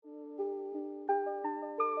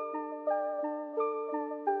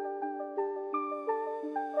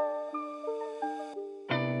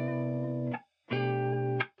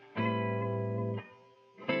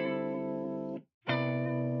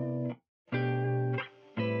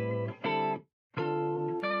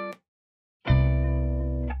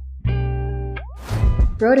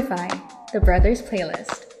Brotify, the Brothers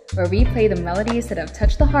Playlist, where we play the melodies that have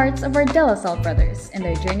touched the hearts of our De La Salle brothers in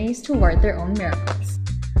their journeys toward their own miracles.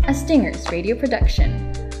 A Stingers radio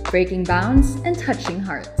production, breaking bounds and touching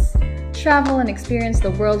hearts. Travel and experience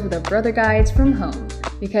the world with our brother guides from home,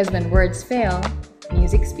 because when words fail,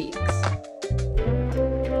 music speaks.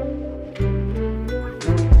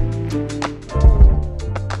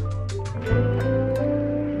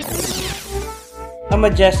 A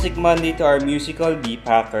majestic Monday to our musical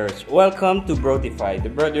B-Packers. Welcome to Brotify, the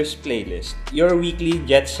Brothers Playlist, your weekly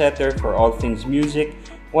jet setter for all things music,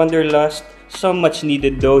 wanderlust, some much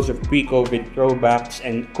needed dose of pre-COVID throwbacks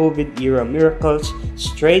and COVID-era miracles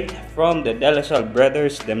straight from the De La Salle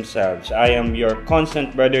brothers themselves. I am your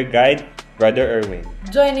constant brother guide, Brother Erwin.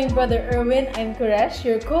 Joining Brother Erwin, I'm Koresh,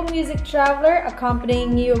 your co-music traveler,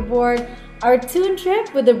 accompanying you aboard our tune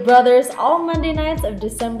trip with the brothers all Monday nights of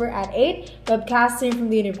December at 8, webcasting from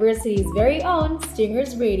the university's very own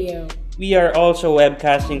Stingers Radio. We are also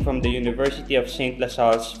webcasting from the University of St. La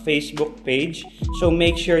Salle's Facebook page, so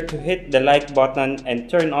make sure to hit the like button and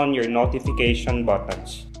turn on your notification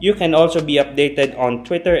buttons. You can also be updated on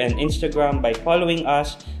Twitter and Instagram by following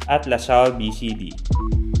us at La Salle BCD.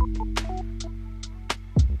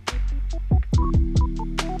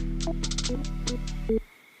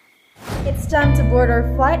 It's time to board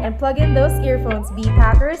our flight and plug in those earphones,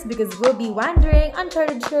 B-Packers, because we'll be wandering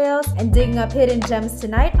uncharted trails and digging up hidden gems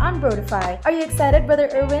tonight on Brotify. Are you excited, Brother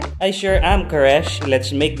Erwin? I sure am, Koresh.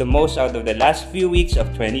 Let's make the most out of the last few weeks of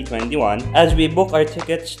 2021 as we book our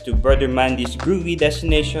tickets to Brother Mandy's groovy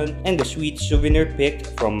destination and the sweet souvenir pick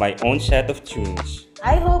from my own set of tunes.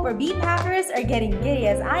 I hope our B-Packers are getting giddy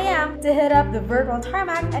as I am to hit up the virtual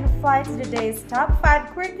tarmac and fly to today's top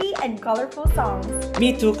 5 quirky and colorful songs.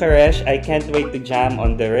 Me too, Koresh. I can't wait to jam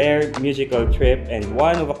on the rare musical trip and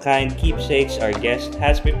one-of-a-kind keepsakes our guest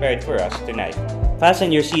has prepared for us tonight.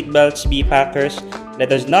 Fasten your seatbelts, B-Packers.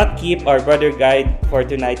 Let us not keep our brother guide for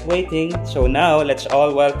tonight waiting. So now, let's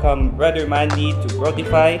all welcome Brother Mandy to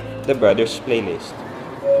Brotify, the Brothers Playlist.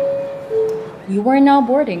 You are now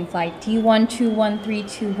boarding flight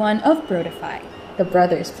T121321 of Brotify, the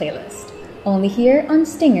Brothers Playlist, only here on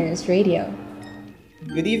Stingers Radio.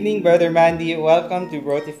 Good evening, Brother Mandy. Welcome to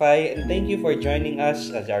Brotify, and thank you for joining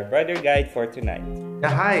us as our brother guide for tonight.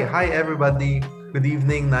 Yeah, hi everybody. Good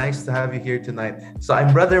evening. Nice to have you here tonight. So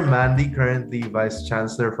I'm Brother Mandy, currently Vice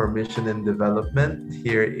Chancellor for Mission and Development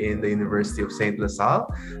here in the University of St. La Salle.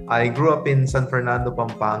 I grew up in San Fernando,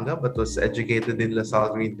 Pampanga, but was educated in La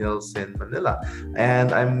Salle Green Hills in Manila.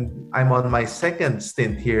 And I'm on my second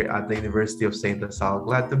stint here at the University of St. La Salle.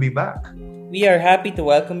 Glad to be back. We are happy to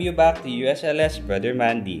welcome you back to USLS, Brother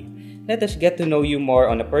Mandy. Let us get to know you more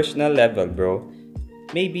on a personal level, bro.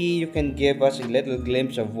 Maybe you can give us a little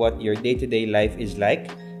glimpse of what your day-to-day life is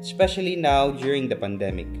like, especially now during the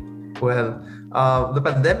pandemic. Well, the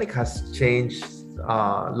pandemic has changed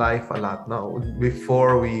life a lot now.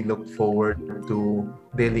 Before, we look forward to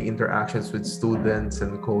daily interactions with students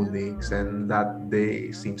and colleagues, and that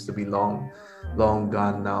day seems to be long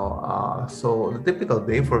gone now. So the typical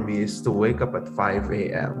day for me is to wake up at 5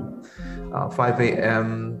 a.m. 5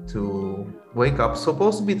 a.m. to wake up,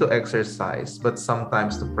 supposed to be to exercise, but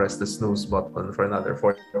sometimes to press the snooze button for another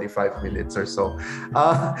 45 minutes or so.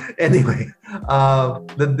 Anyway,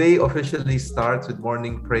 the day officially starts with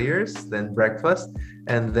morning prayers, then breakfast,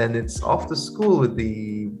 and then it's off to school with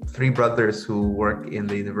the 3 brothers who work in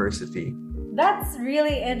the university. That's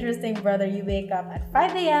really interesting, brother. You wake up at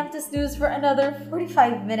 5 a.m. to snooze for another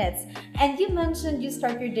 45 minutes. And you mentioned you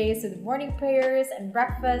start your days with morning prayers and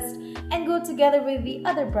breakfast and go together with the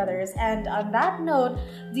other brothers. And on that note,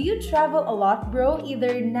 do you travel a lot, bro,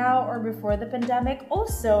 either now or before the pandemic?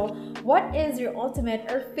 Also, what is your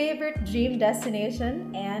ultimate or favorite dream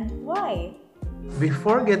destination and why?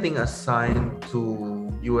 Before getting assigned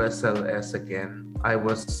to USLS again, I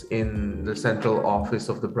was in the central office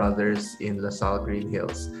of the brothers in La Salle Green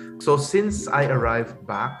Hills. So since I arrived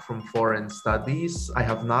back from foreign studies, I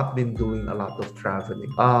have not been doing a lot of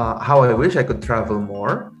traveling. How I wish I could travel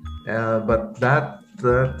more, but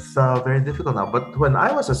that's very difficult now. But when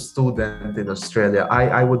I was a student in Australia,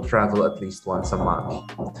 I would travel at least once a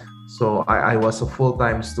month. So I was a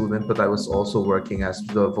full-time student, but I was also working as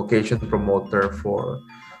the vocation promoter for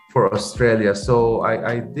Australia. So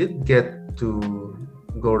I did get to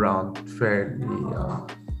go around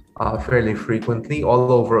fairly frequently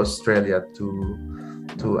all over Australia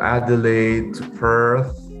to Adelaide, to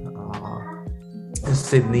Perth,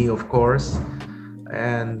 Sydney, of course,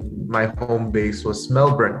 and my home base was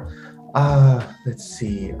Melbourne. Let's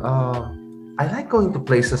see. I like going to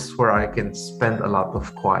places where I can spend a lot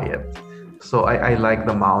of quiet So I like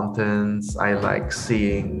the mountains. I like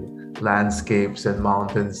seeing landscapes and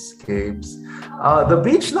mountainscapes. The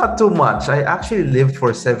beach, not too much. I actually lived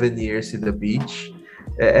for 7 years in the beach,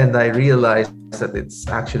 and I realized that it's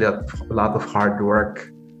actually a lot of hard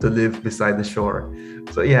work to live beside the shore.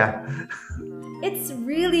 So yeah. It's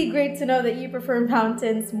really great to know that you prefer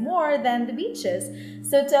mountains more than the beaches.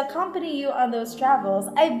 So, to accompany you on those travels,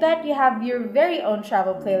 I bet you have your very own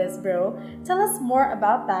travel playlist, bro. Tell us more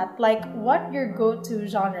about that, like what your go to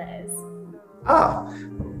genre is. Ah,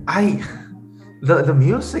 I the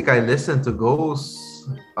music I listen to goes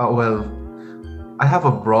well. I have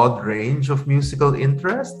a broad range of musical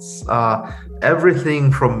interests.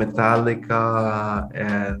 Everything from Metallica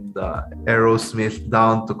and Aerosmith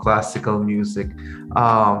down to classical music.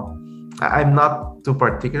 I'm not too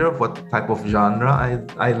particular of what type of genre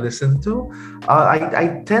I listen to.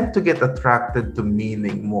 I tend to get attracted to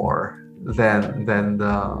meaning more than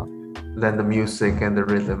the music and the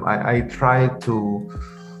rhythm. I try to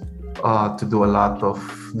do a lot of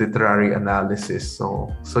literary analysis. So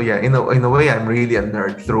yeah, in a way, I'm really a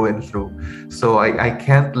nerd through and through. So I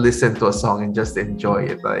can't listen to a song and just enjoy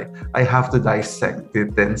it. I have to dissect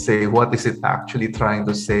it and say, what is it actually trying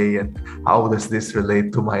to say, and how does this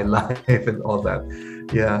relate to my life and all that.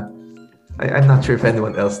 Yeah, I'm not sure if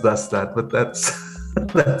anyone else does that, but that's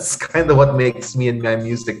that's kind of what makes me and my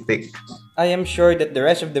music tick. I am sure that the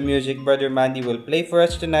rest of the music Brother Mandy will play for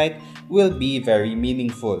us tonight will be very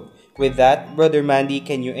meaningful. With that, Brother Mandy,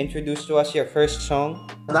 can you introduce to us your first song?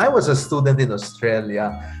 When I was a student in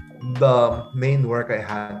Australia, the main work I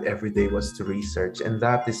had every day was to research, and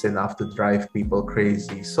that is enough to drive people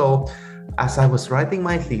crazy. So, as I was writing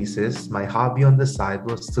my thesis, my hobby on the side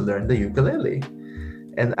was to learn the ukulele.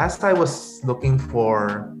 And as I was looking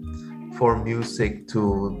for music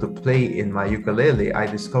to play in my ukulele, I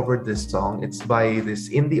discovered this song. It's by this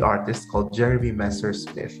indie artist called Jeremy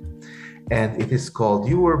Messersmith, and it is called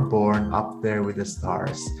 "You Were Born Up There with the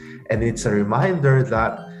Stars." And it's a reminder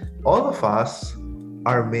that all of us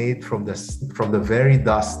are made from the very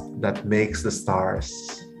dust that makes the stars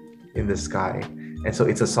in the sky. And so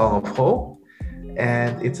it's a song of hope,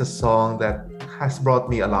 and it's a song that has brought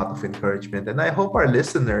me a lot of encouragement, and I hope our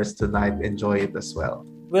listeners tonight enjoy it as well.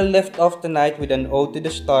 We'll lift off tonight with an ode to the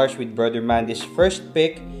stars with Brother Mandy's first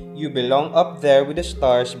pick, You Belong Up There with the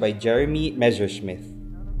Stars by Jeremy Messersmith.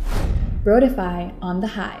 Brotify on the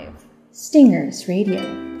Hive. Stingers Radio.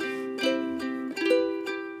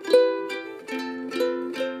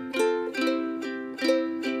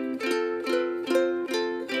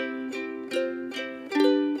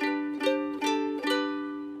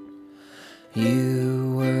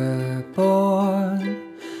 You were born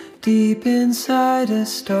deep inside a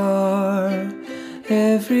star,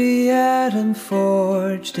 every atom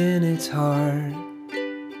forged in its heart.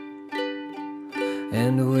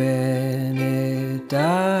 And when it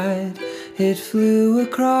died, it flew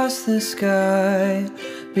across the sky,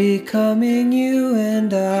 becoming you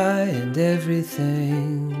and I and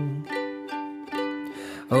everything.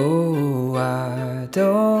 Oh, I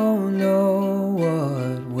don't know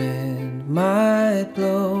what wind might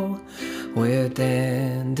blow where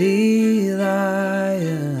dandelions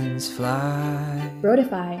fly.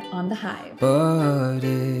 Brotify on the Hive. But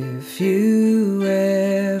if you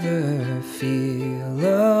ever feel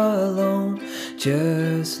alone,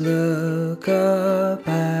 just look up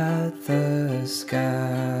at the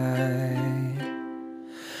sky.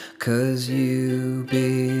 'Cause you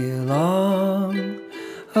belong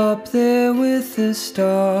up there with the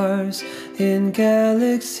stars in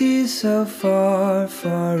galaxies so far,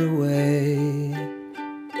 far away.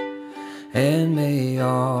 And may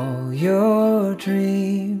all your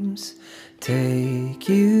dreams take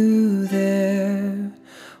you there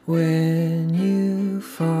when you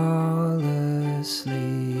fall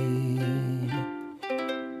asleep.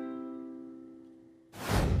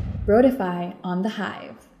 Brotify on the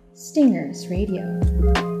Hive. Stingers Radio.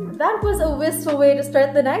 That was a wistful way to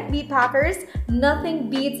start the night, Beat Packers.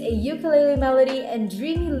 Nothing beats a ukulele melody and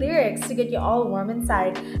dreamy lyrics to get you all warm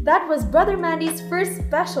inside. That was Brother Mandy's first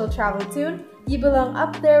special travel tune, You Belong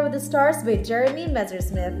Up There with the Stars by Jeremy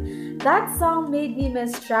Messersmith. That song made me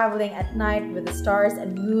miss traveling at night with the stars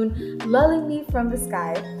and moon lulling me from the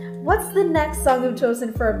sky. What's the next song you've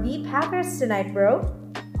chosen for Beat Packers tonight, bro?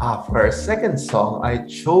 For our second song, I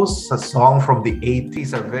chose a song from the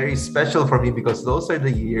 80s. Are very special for me because those are the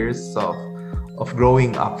years of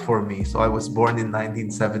growing up for me. So I was born in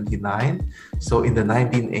 1979. So in the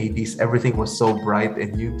 1980s, everything was so bright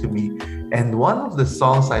and new to me. And one of the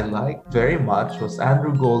songs I liked very much was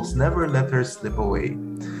Andrew Gold's Never Let Her Slip Away.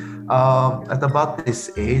 At about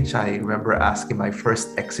this age, I remember asking my first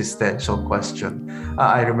existential question.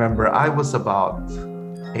 I remember I was about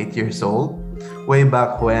 8 years old, way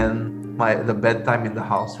back when the bedtime in the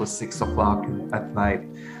house was 6 o'clock at night.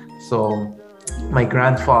 So my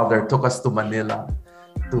grandfather took us to Manila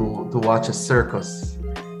to watch a circus.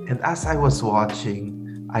 And as I was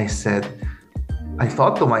watching, I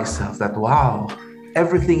thought to myself that, wow,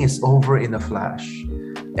 everything is over in a flash.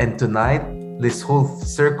 And tonight, this whole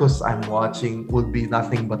circus I'm watching would be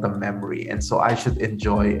nothing but a memory. And so I should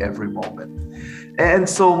enjoy every moment. And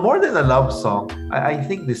so, more than a love song, I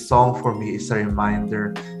think this song for me is a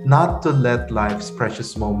reminder not to let life's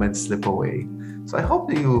precious moments slip away. So I hope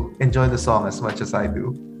that you enjoy the song as much as I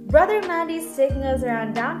do. Brother Mandy's taking us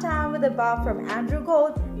around downtown with a bop from Andrew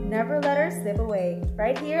Gold, Never Let Her Slip Away,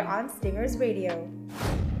 right here on Stingers Radio.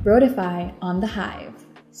 Brotify on the Hive,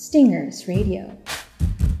 Stingers Radio.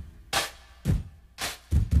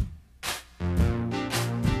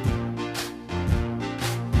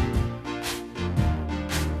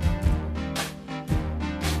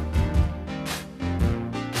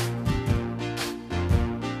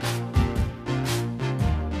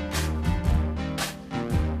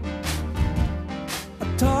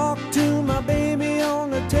 Talk to my baby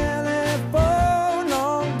on the telephone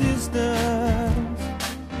long distance.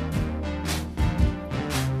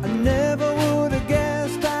 I never would have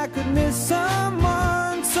guessed I could miss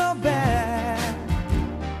someone so bad.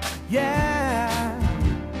 Yeah,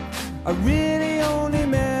 I really only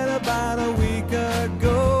met about a week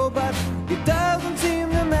ago, but it doesn't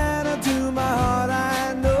seem to matter to my heart.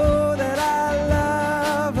 I know that I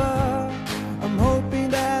love her. I'm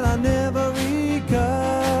hoping that I never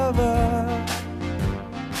recover,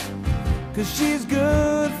 'cause she's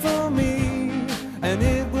good for me, and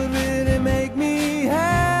it would really make me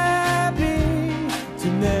happy to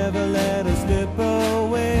never let her slip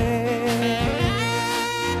away.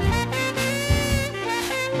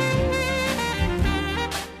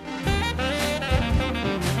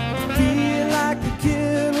 Feel like a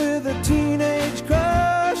kid with a teenage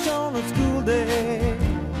crush on a school day.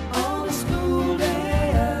 On a school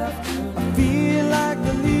day afternoon. I feel like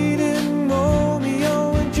the leading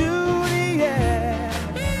Romeo and Juliet.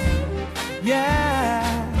 Yeah,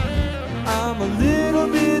 I'm a little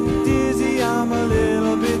bit dizzy, I'm a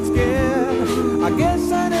little bit scared. I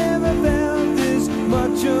guess I never felt this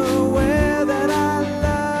much aware that I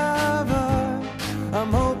love her.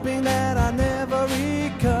 I'm hoping that I never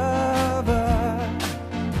recover,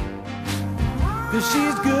 'cause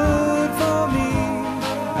she's good for me,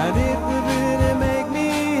 and it would really make me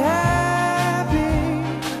happy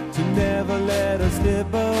to never let her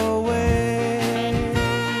slip away.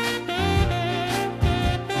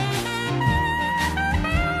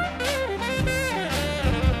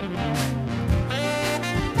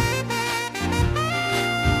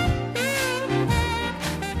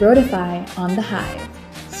 Brotify on the Hive,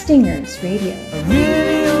 Stingers Radio. I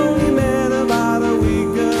really only met about a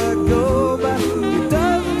week ago, but it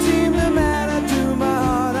doesn't seem to matter to my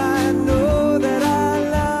heart. I know that I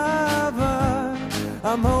love her.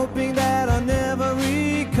 I'm hoping that I'll never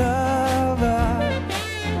recover.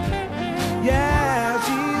 Yeah,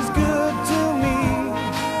 she's good to me,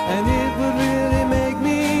 and it would really make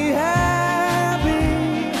me happy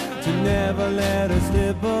to never let her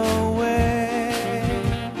slip away.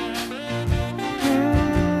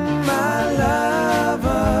 My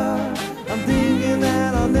lover, I'm thinking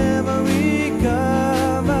that I'll never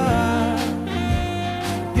recover.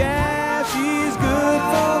 Yeah, she's good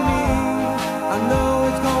for me. I know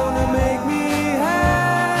it's gonna make me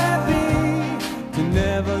happy to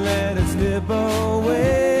never let it slip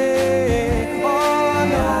away. Oh, I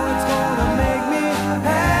know it's gonna make me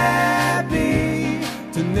happy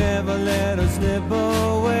to never let her slip away.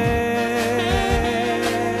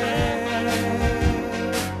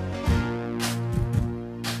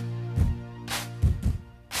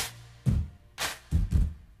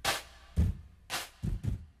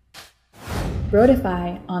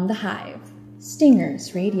 Brotify on the Hive,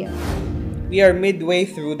 Stingers Radio. We are midway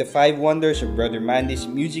through the 5 wonders of Brother Mandy's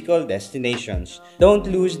musical destinations. Don't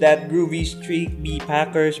lose that groovy streak, B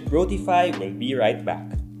Packers. Brotify will be right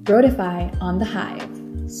back. Brotify on the Hive,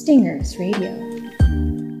 Stingers Radio.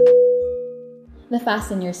 The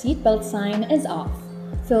fasten your seatbelt sign is off.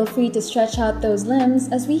 Feel free to stretch out those limbs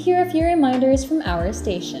as we hear a few reminders from our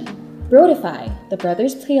station. Brotify, the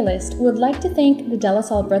Brothers Playlist, would like to thank the De La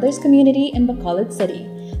Salle Brothers community in Bacolod City,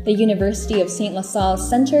 the University of St. La Salle's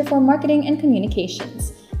Center for Marketing and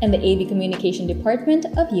Communications, and the AB Communication Department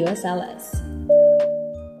of USLS.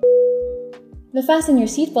 The fasten your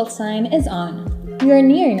seatbelt sign is on. We are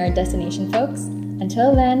nearing our destination, folks.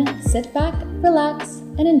 Until then, sit back, relax,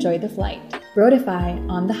 and enjoy the flight. Brotify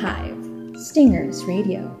on the Hive. Stingers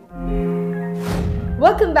Radio.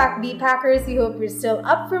 Welcome back, Beatpackers. We hope you're still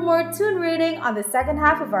up for more tune reading on the second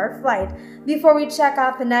half of our flight. Before we check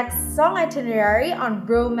out the next song itinerary on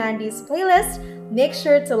Bro Mandy's playlist, make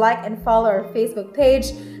sure to like and follow our Facebook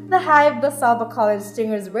page, The Hive LaSalva College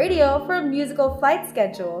Stingers Radio, for musical flight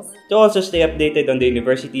schedules. To also stay updated on the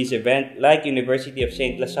university's event, like University of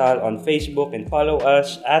St. LaSalle on Facebook and follow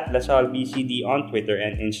us at LaSalle BCD on Twitter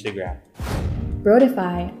and Instagram.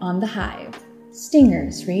 Brotify on the Hive.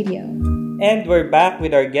 Stingers Radio. And we're back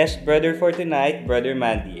with our guest brother for tonight, Brother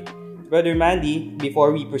Mandy. Brother Mandy,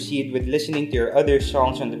 before we proceed with listening to your other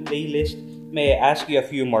songs on the playlist, may I ask you a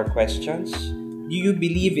few more questions? Do you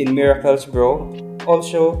believe in miracles, bro?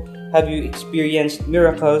 Also, have you experienced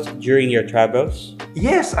miracles during your travels?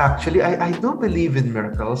 Yes, actually, I do believe in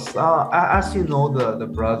miracles. As you know, the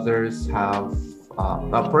brothers have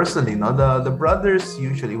personally, no, the brothers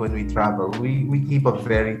usually when we travel, we keep a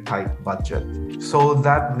very tight budget. So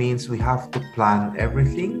that means we have to plan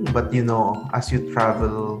everything. But you know, as you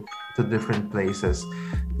travel to different places,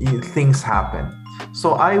 things happen.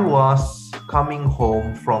 So I was coming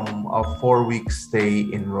home from a 4-week stay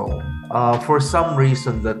in Rome. For some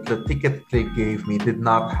reason, that the ticket they gave me did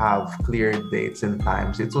not have clear dates and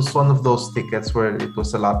times. It was one of those tickets where it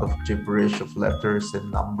was a lot of gibberish of letters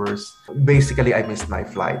and numbers. Basically, I missed my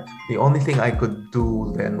flight. The only thing I could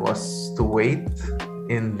do then was to wait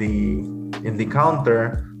in the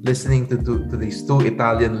counter, listening to these two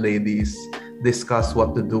Italian ladies discuss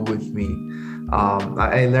what to do with me.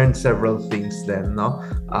 I learned several things then, no?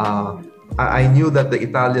 I knew that the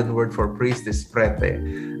Italian word for priest is prete.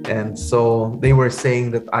 And so they were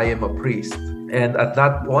saying that I am a priest. And at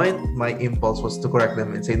that point, my impulse was to correct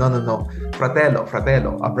them and say, no,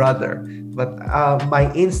 fratello, a brother. But my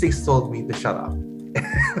instincts told me to shut up.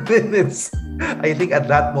 I think at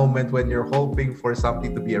that moment when you're hoping for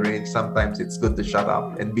something to be arranged, sometimes it's good to shut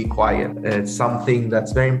up and be quiet. It's something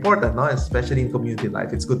that's very important, no? Especially in community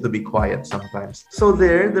life. It's good to be quiet sometimes. So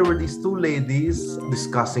there were these two ladies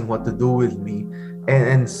discussing what to do with me.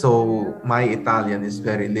 And so my Italian is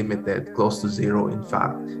very limited, close to zero, in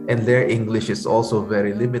fact. And their English is also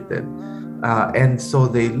very limited. And so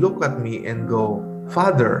they look at me and go,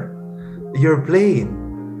 "Father, your plane,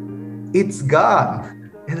 it's gone."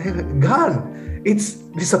 And I go, "Gone? It's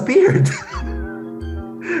disappeared."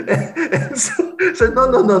 And so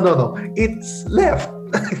no. It's left.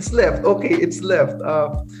 It's left. Okay, it's left.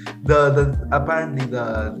 Apparently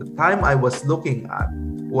the time I was looking at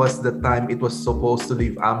was the time it was supposed to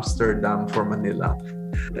leave Amsterdam for Manila.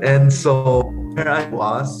 And so there I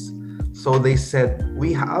was. So they said,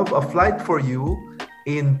 "We have a flight for you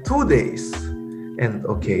in 2 days." And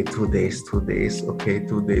okay, 2 days. Okay,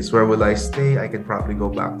 2 days. Where will I stay? I can probably go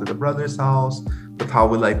back to the brother's house. But how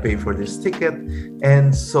will I pay for this ticket?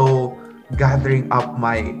 And so gathering up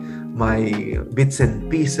my bits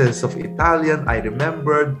and pieces of Italian, I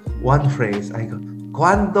remembered one phrase. I go,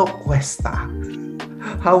 "Quando cuesta?"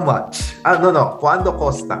 How much? No. Quando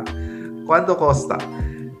costa? Quando costa?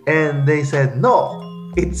 And they said, "No,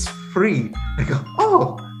 it's free." I go,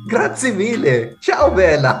 "Oh, grazie mille. Ciao,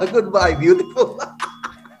 Bella. Goodbye, beautiful."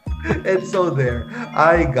 And so there,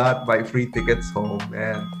 I got my free tickets home,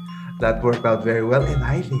 and that worked out very well. And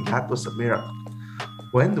I think that was a miracle.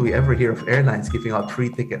 When do we ever hear of airlines giving out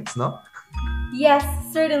free tickets, no? Yes,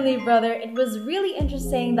 certainly, brother. It was really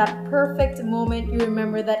interesting, that perfect moment you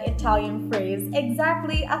remember that Italian phrase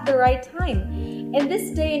exactly at the right time. In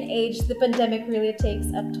this day and age, the pandemic really takes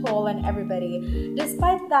a toll on everybody.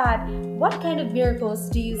 Despite that, what kind of miracles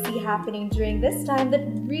do you see happening during this time that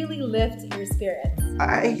really lift your spirits?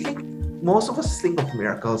 I think most of us think of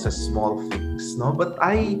miracles as small things, no? But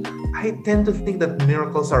I tend to think that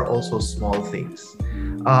miracles are also small things.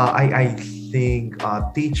 I think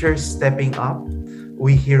teachers stepping up.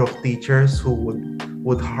 We hear of teachers who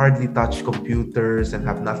would hardly touch computers and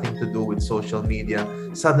have nothing to do with social media,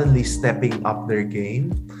 suddenly stepping up their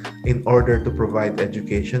game in order to provide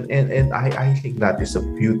education. And I think that is a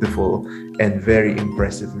beautiful and very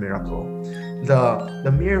impressive miracle.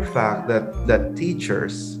 The mere fact that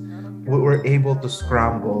teachers were able to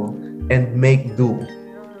scramble and make do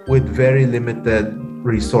with very limited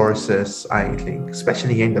resources, I think,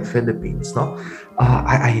 especially here in the Philippines, no?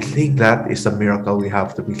 I think that is a miracle we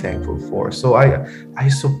have to be thankful for. So I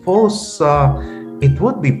suppose it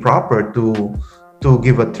would be proper to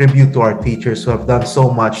give a tribute to our teachers who have done so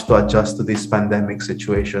much to adjust to this pandemic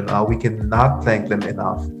situation. We cannot thank them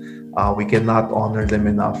enough. We cannot honor them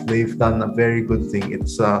enough. They've done a very good thing.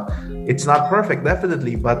 It's not perfect,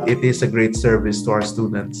 definitely, but it is a great service to our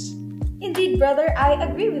students. Indeed, brother, I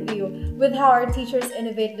agree with you with how our teachers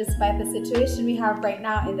innovate despite the situation we have right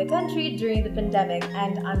now in the country during the pandemic.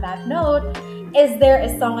 And on that note, is there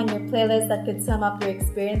a song on your playlist that could sum up your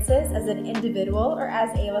experiences as an individual or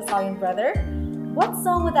as a LaSallian brother? What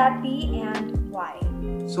song would that be and why?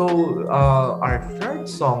 So, our third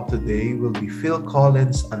song today will be Phil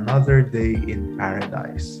Collins' Another Day in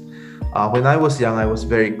Paradise. When I was young, I was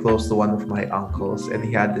very close to one of my uncles, and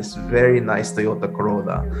he had this very nice Toyota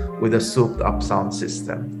Corolla with a souped up sound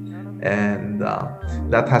system. And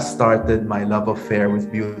that has started my love affair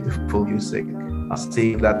with beautiful music,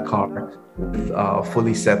 seeing that car with a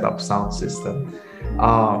fully set up sound system.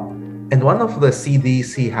 And one of the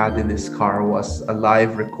CDs he had in his car was a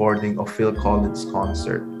live recording of Phil Collins'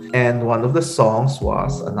 concert. And one of the songs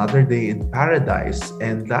was Another Day in Paradise.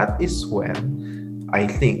 And that is when, I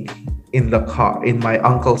think, in the car, in my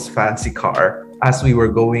uncle's fancy car, as we were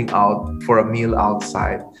going out for a meal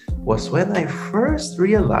outside, was when I first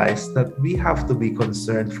realized that we have to be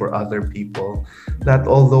concerned for other people. That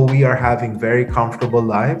although we are having very comfortable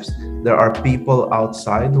lives, there are people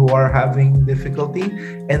outside who are having difficulty,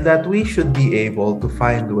 and that we should be able to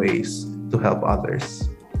find ways to help others.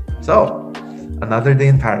 So, Another Day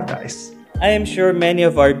in Paradise. I am sure many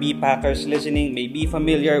of our B-Packers listening may be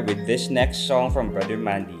familiar with this next song from Brother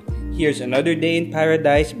Mandy. Here's Another Day in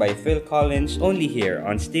Paradise by Phil Collins, only here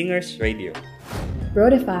on Stingers Radio.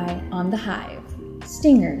 Brotify on the Hive.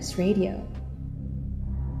 Stingers Radio.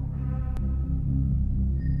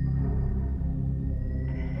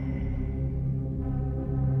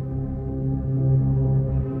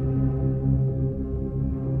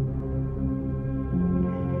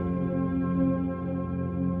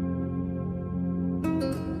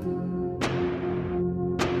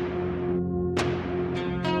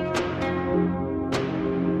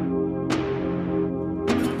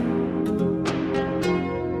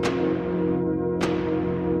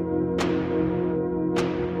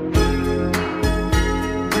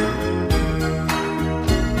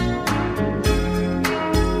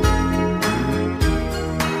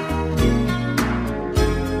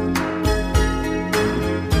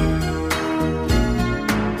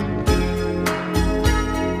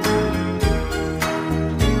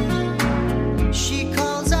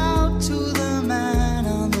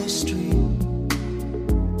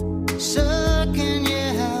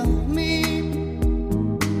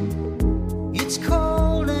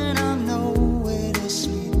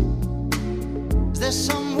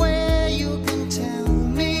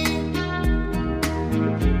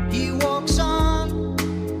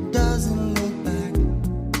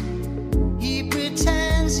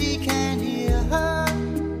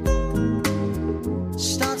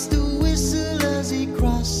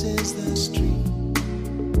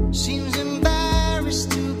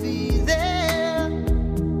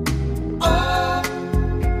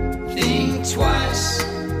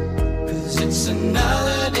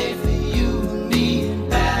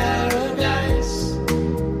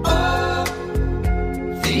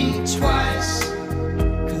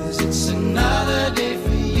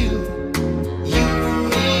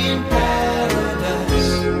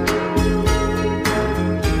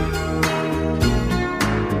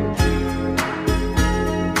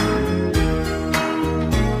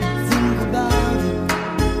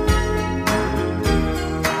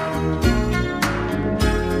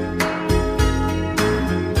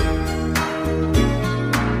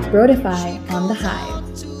 Brotify on the Hive.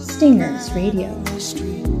 Stingers Radio.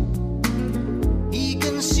 He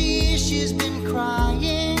can see she's been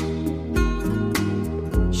crying.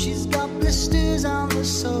 She's got blisters on the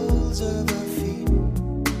soles of her feet.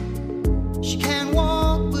 She can't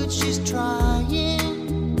walk, but she's trying.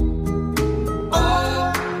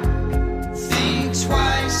 Oh, think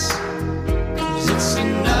twice, 'cause it's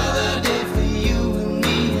another day for you and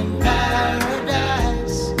me in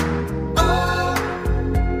paradise. Oh,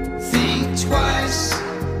 think twice,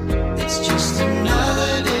 it's just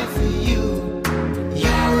another day for you,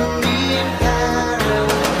 you and me in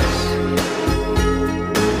paradise.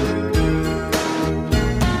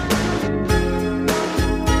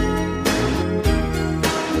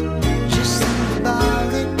 Just think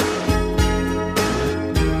about it.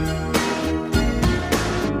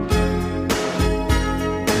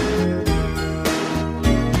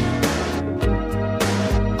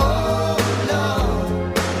 Oh Lord,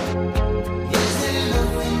 is there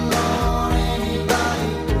nothing more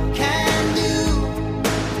anybody can do?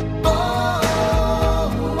 Oh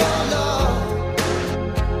Lord,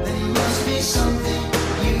 there must be something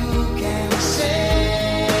you can say.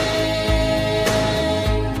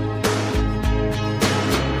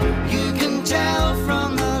 You can tell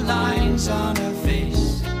from the lines on her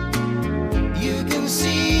face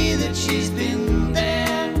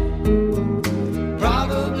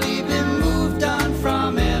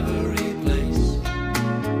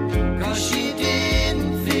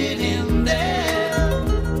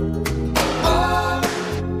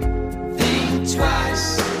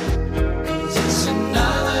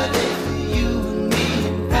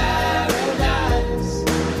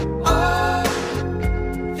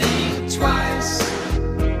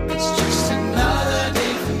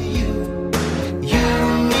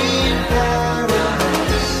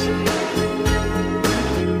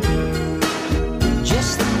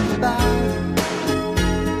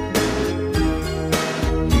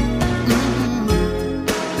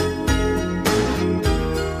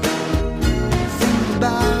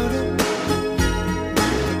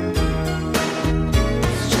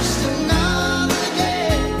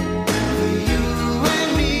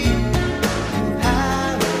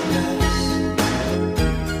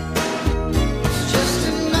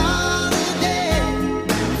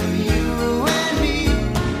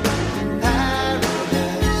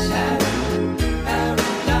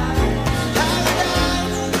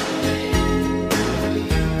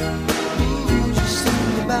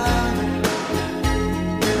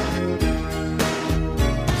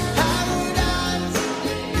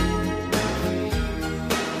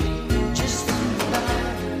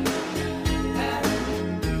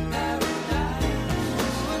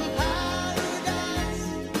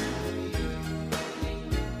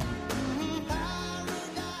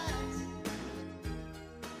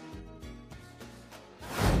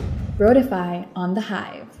Brotify on the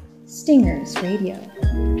Hive. Stingers Radio.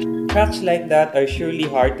 Tracks like that are surely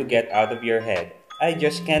hard to get out of your head. I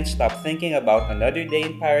just can't stop thinking about Another Day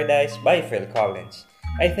in Paradise by Phil Collins.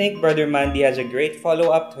 I think Brother Mandy has a great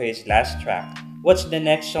follow-up to his last track. What's the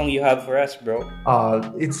next song you have for us, bro?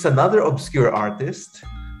 It's another obscure artist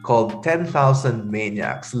called 10,000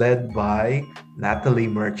 Maniacs, led by Natalie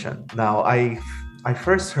Merchant. Now, I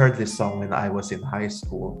first heard this song when I was in high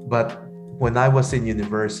school, but when I was in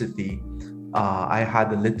university, I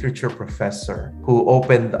had a literature professor who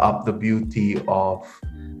opened up the beauty of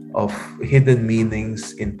hidden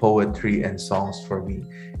meanings in poetry and songs for me.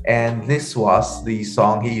 And this was the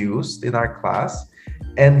song he used in our class.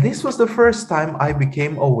 And this was the first time I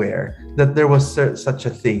became aware that there was such a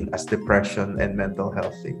thing as depression and mental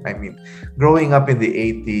health thing. I mean, growing up in the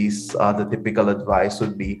 80s, the typical advice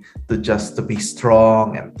would be to be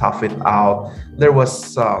strong and tough it out. There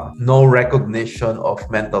was no recognition of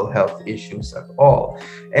mental health issues at all.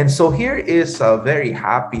 And so here is a very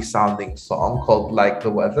happy sounding song called Like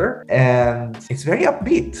the Weather. And it's very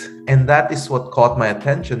upbeat. And that is what caught my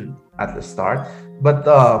attention at the start. But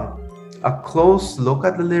a close look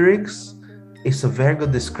at the lyrics is a very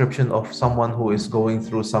good description of someone who is going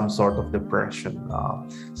through some sort of depression,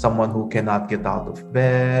 someone who cannot get out of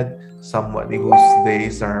bed, somebody whose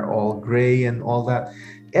days are all gray and all that.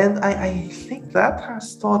 And I think that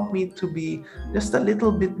has taught me to be just a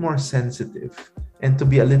little bit more sensitive and to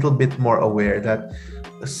be a little bit more aware that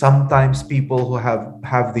sometimes people who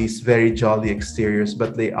have these very jolly exteriors,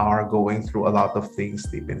 but they are going through a lot of things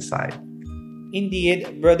deep inside.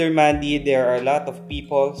 Indeed, Brother Mandy, there are a lot of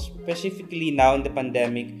people, specifically now in the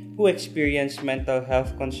pandemic, who experience mental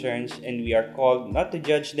health concerns, and we are called not to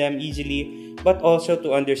judge them easily, but also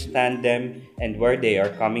to understand them and where they are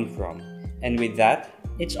coming from. And with that,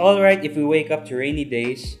 it's alright if we wake up to rainy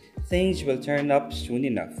days, things will turn up soon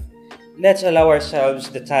enough. Let's allow ourselves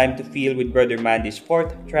the time to feel with Brother Mandy's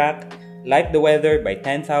fourth track, Like the Weather by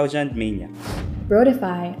 10,000 Maniacs.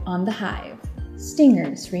 Brotify on the Hive.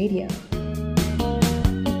 Stingers Radio.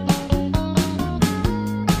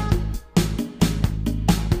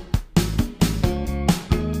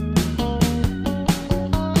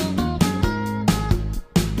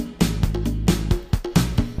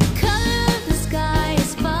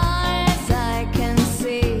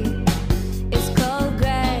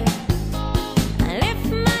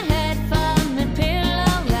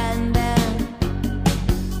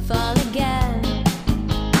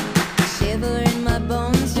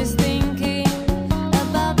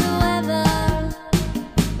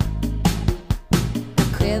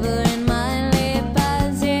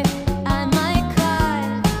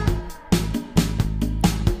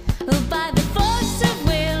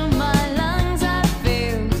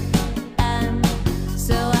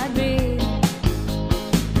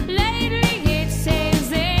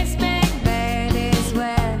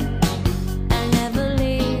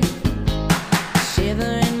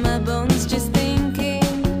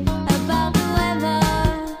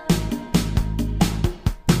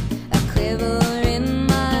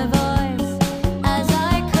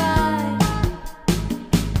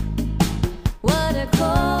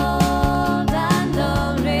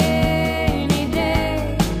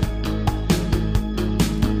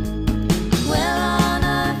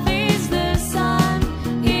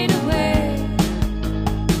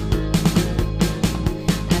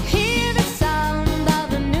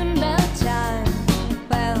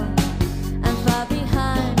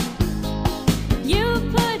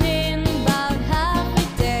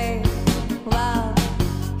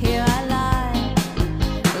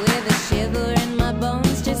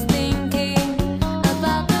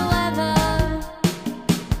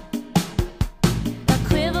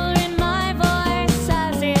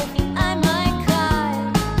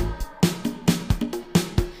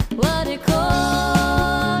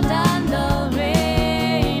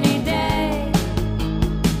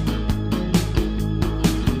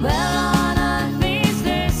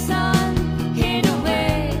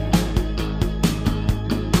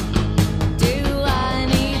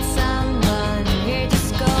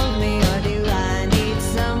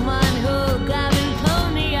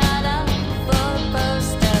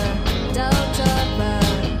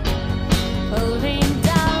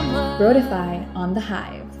 Brotify on the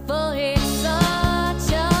Hive. For it's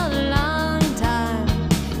such a long time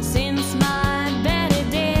since my better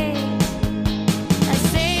days. I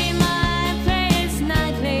say my prayers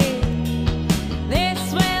nightly.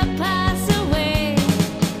 This will pass away.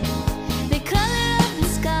 The color of the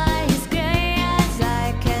sky is gray as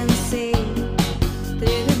I can see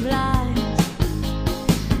through the blinds.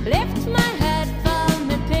 Lift my head from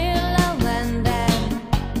the pillow and then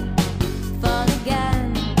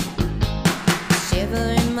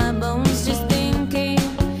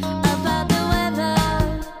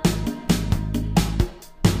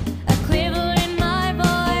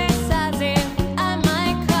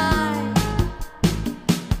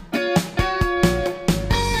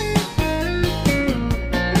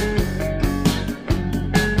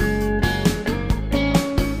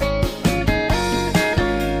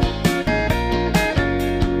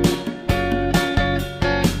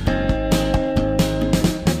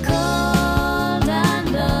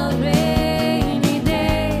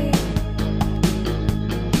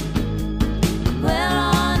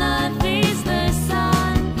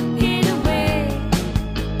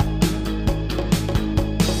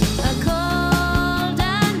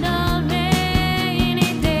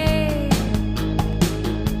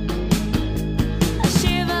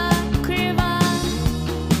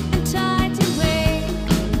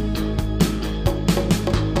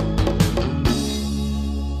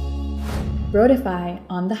Brotify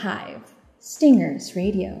on the Hive, Stingers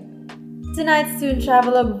Radio. Tonight's Tune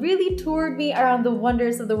Travelogue really toured me around the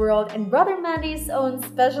wonders of the world and Brother Mandy's own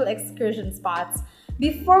special excursion spots.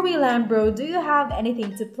 Before we land, bro, do you have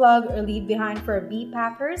anything to plug or leave behind for beat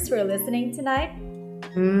packers who are listening tonight?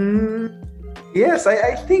 Yes,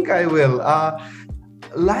 I think I will.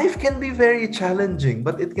 Life can be very challenging,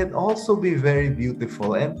 but it can also be very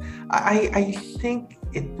beautiful. And I think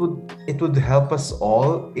it would help us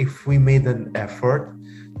all if we made an effort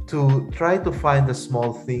to try to find the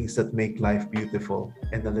small things that make life beautiful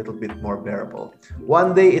and a little bit more bearable.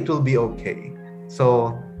 One day it will be okay.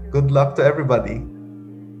 So good luck to everybody.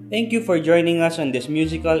 Thank you for joining us on this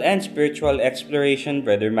musical and spiritual exploration,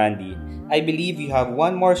 Brother Mandy. I believe you have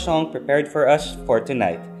one more song prepared for us for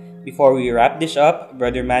tonight. Before we wrap this up,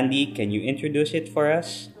 Brother Mandy, can you introduce it for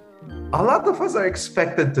us? A lot of us are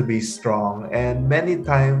expected to be strong, and many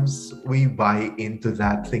times we buy into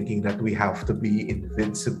that thinking that we have to be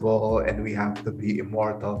invincible and we have to be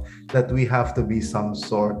immortal, that we have to be some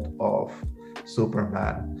sort of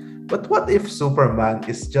Superman. But what if Superman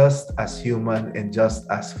is just as human and just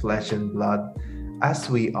as flesh and blood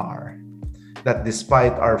as we are? That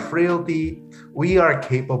despite our frailty, we are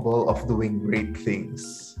capable of doing great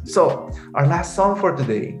things. So, our last song for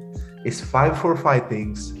today is 5 for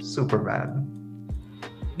Fighting's Superman.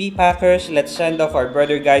 B-Packers, let's send off our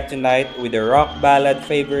brother guide tonight with a rock ballad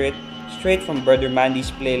favorite straight from Brother Mandy's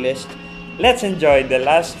playlist. Let's enjoy the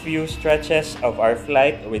last few stretches of our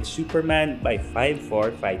flight with Superman by 5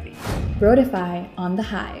 for Fighting. Brotify on the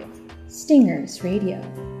Hive, Stingers Radio.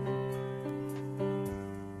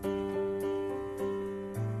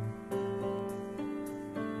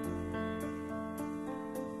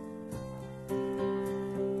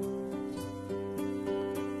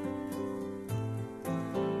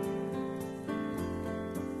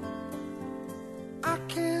 I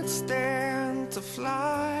can't stand to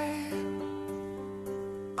fly.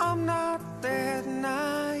 I'm not that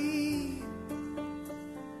naive.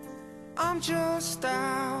 I'm just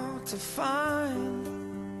out to find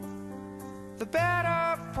the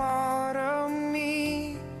better part of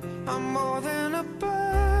me. I'm more than a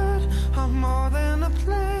bird, I'm more than a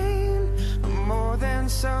plane, I'm more than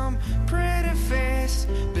some pretty face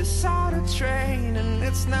beside a train. And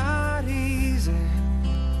it's not easy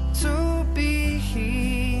to be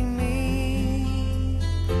me.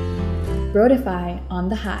 Brotify on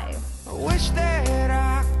the Hive. I wish that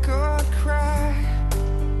I could cry,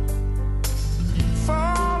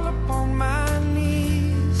 fall upon my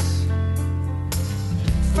knees,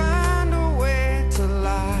 find a way to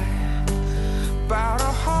lie about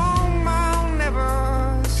a home I'll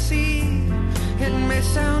never see. It may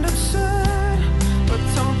sound absurd, but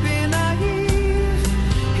don't be naive.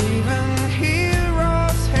 Even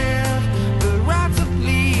heroes have the right to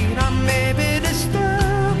bleed. I may be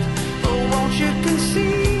disturbed, but won't you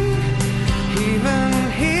concede? Even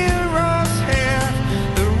heroes have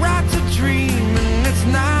the right to dream, and it's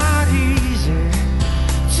not easy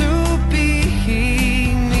to be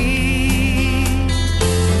me.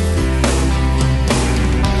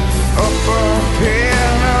 Up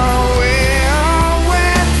and away,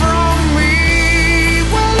 away from me.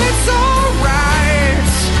 Well, it's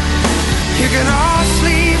alright. You can all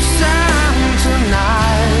sleep sound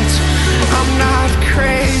tonight. I'm not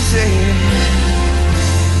crazy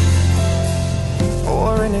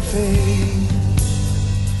or anything.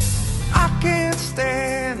 I can't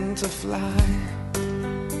stand to fly.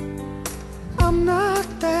 I'm not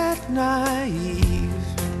that naive.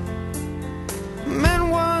 Men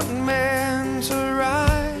want men to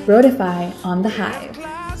ride Brotify on the Hive,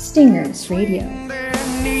 Stingers Radio. their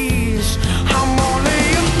knees. I'm only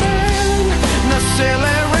a man, not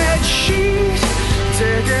silly red sheet,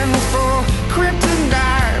 taken for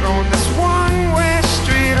kryptonite on this one-way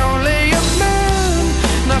street. Only a man,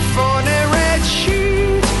 not for the red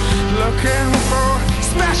sheet, looking for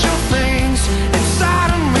special things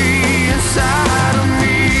inside of me, inside of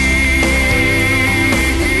me,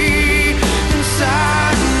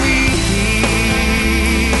 inside of me,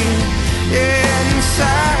 yeah,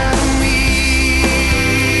 inside of me,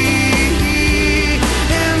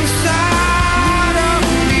 inside of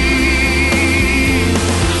me.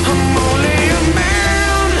 I'm only a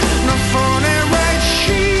man, not for the red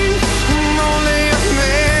sheet. I'm only a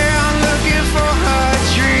man looking for a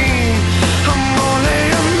dream. I'm only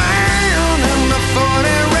a man, and not for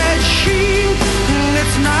the red sheet. And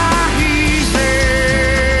it's not easy.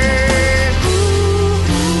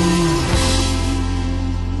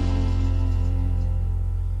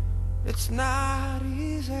 It's not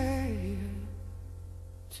easy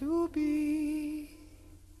to be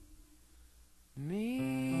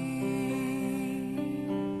me.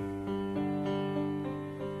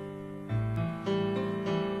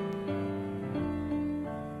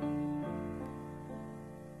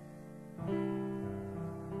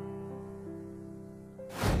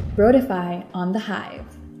 Brotify on the Hive.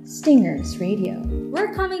 Stingers Radio.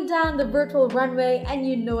 We're coming down the virtual runway, and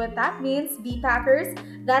you know what that means, B-Packers.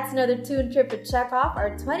 That's another tune trip to check off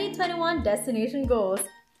our 2021 destination goals.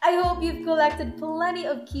 I hope you've collected plenty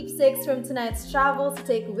of keepsakes from tonight's travels to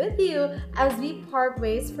take with you as we part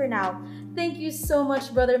ways for now. Thank you so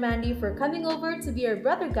much, Brother Mandy, for coming over to be our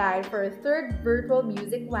brother guide for our third virtual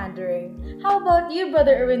music wandering. How about you,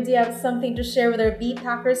 Brother Erwin? Do you have something to share with our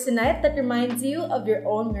B-Packers tonight that reminds you of your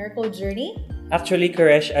own miracle journey? Actually,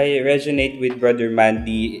 Koresh, I resonate with Brother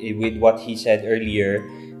Mandy with what he said earlier,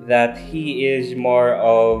 that he is more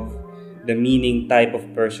of the meaning type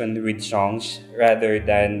of person with songs rather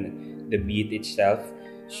than the beat itself.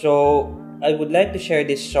 So I would like to share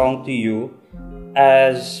this song to you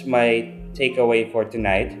as my takeaway for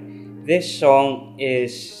tonight. This song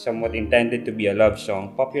is somewhat intended to be a love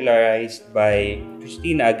song popularized by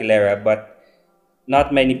Christina Aguilera, but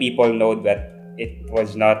not many people know that it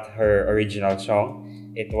was not her original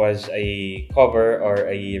song. It was a cover or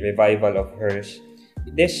a revival of hers.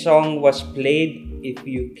 This song was played, if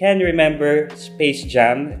you can remember, Space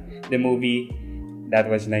Jam, the movie. That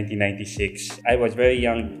was 1996. I was very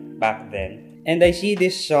young back then. And I see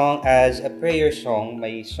this song as a prayer song,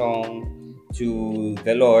 my song to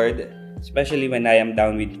the Lord, especially when I am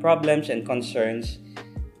down with problems and concerns,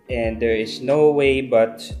 and there is no way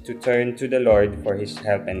but to turn to the Lord for His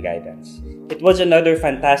help and guidance. It was another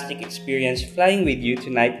fantastic experience flying with you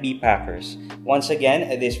tonight, B-Packers. Once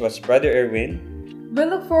again, this was Brother Erwin. We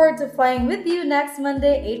look forward to flying with you next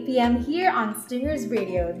Monday, 8 p.m. here on Stingers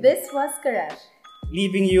Radio. This was Koresh.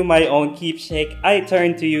 Leaving you my own keepsake, I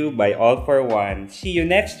Turn to You by All for One. See you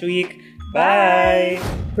next week. Bye!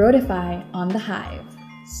 Brotify on the Hive.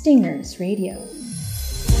 Stingers Radio.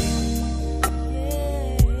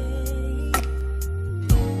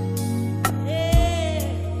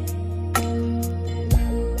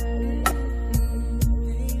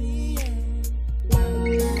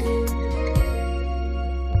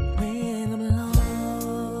 When I'm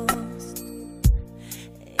lost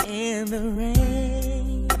in the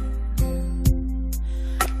rain,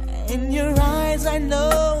 in your eyes I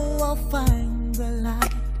know I'll find the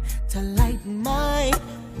light to light my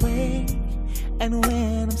way. And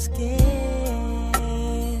when I'm scared,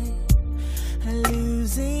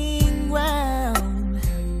 losing ground,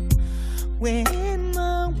 when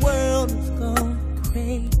my world is going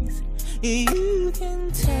crazy, you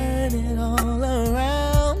can turn it all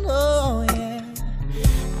around, oh yeah.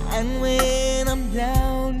 And when I'm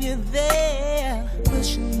down, you're there,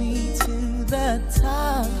 pushing me to the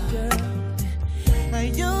top, girl.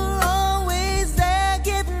 You're always there,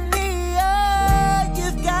 giving me all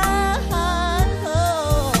you've got.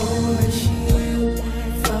 For a shield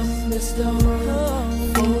from the storm,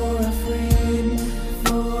 for a friend,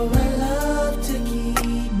 for a love to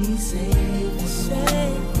keep me safe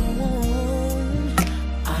and warm.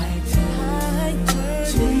 I turn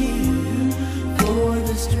to you for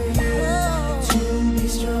the strength to be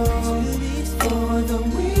strong, for the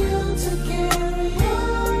will to carry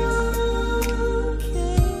on,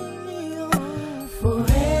 for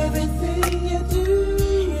everything you do,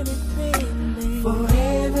 for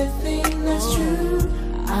everything that's true.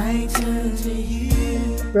 I turn to you.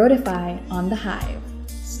 Brotify on the Hive.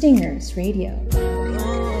 Stingers Radio.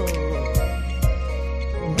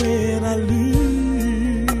 When I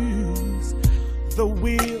lose the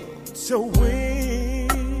will to win,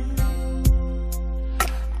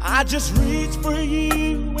 I just reach for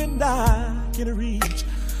you and I can reach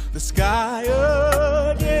the sky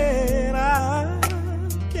again. I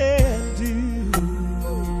can do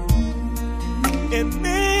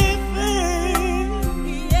anything,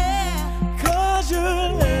 yeah, 'cause your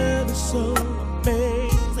love is so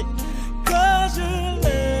amazing, 'cause your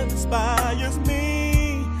love inspires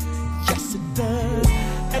me. Yes, it does.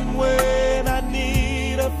 And when I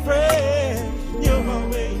need a friend, you're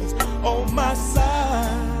always on my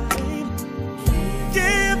side,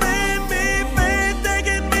 giving me faith,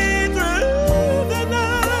 taking me through the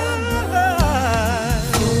night.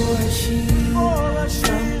 For a shield For a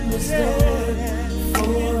from the shield, storm, yeah.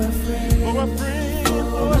 for a friend, For a friend, for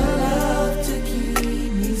for a a love to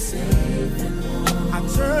keep me safe and warm. I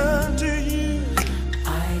turn to you. I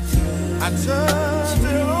turn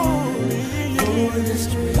to only for you. the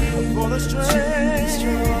strength For the strength to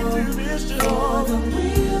be strong. for the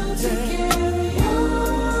will to carry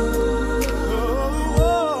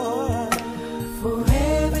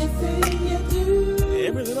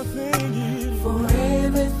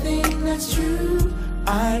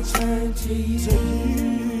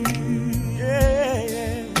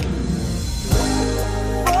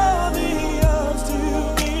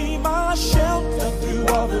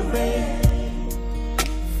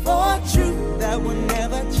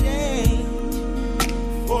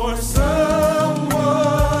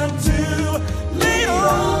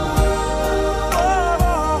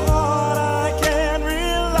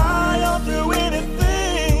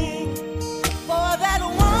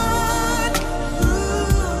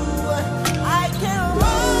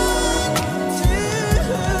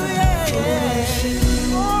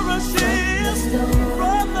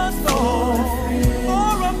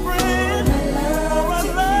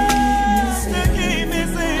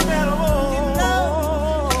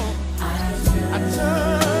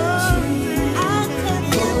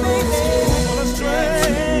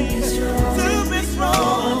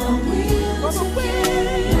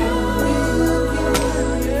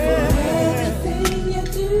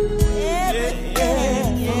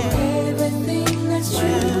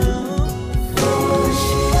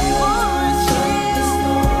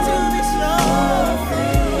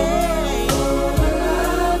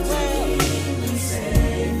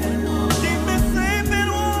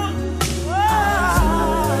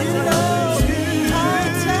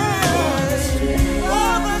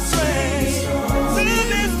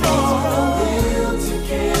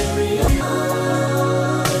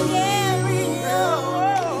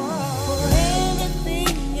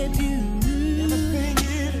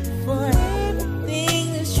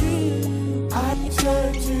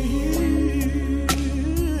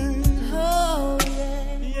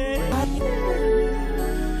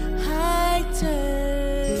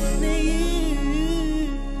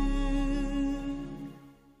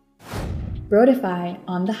Brotify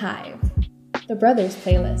on the Hive, the Brothers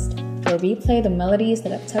Playlist, where we play the melodies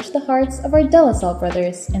that have touched the hearts of our De La Salle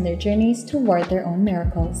brothers in their journeys toward their own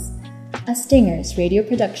miracles. A Stingers radio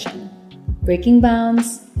production, breaking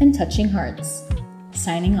bounds and touching hearts.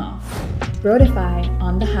 Signing off. Brotify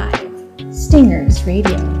on the Hive, Stingers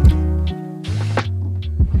Radio.